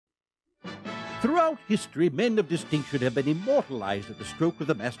Throughout history, men of distinction have been immortalized at the stroke of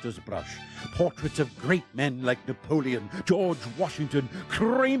the master's brush. Portraits of great men like Napoleon, George Washington,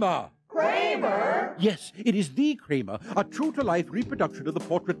 Kramer. Kramer? Yes, it is the Kramer, a true-to-life reproduction of the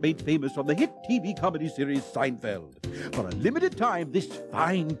portrait made famous on the hit TV comedy series Seinfeld. For a limited time, this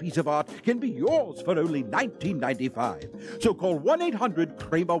fine piece of art can be yours for only $19.95. So call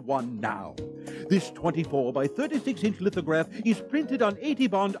 1-800-KRAMER-1 now. This 24 by 36-inch lithograph is printed on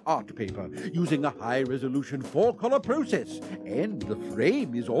 80-bond art paper using a high-resolution 4-color process, and the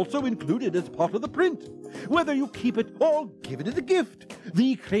frame is also included as part of the print. Whether you keep it or give it as a gift,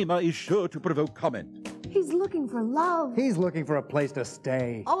 the Kramer is sure to provoke comment. He's looking for love. He's looking for a place to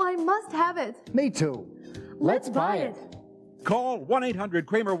stay. Oh, I must have it. Me too. Let's buy it. Call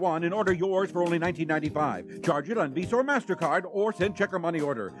 1-800-KRAMER-1 and order yours for only $19.95. Charge it on Visa or MasterCard or send check or money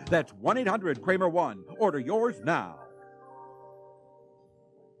order. That's 1-800-KRAMER-1. Order yours now.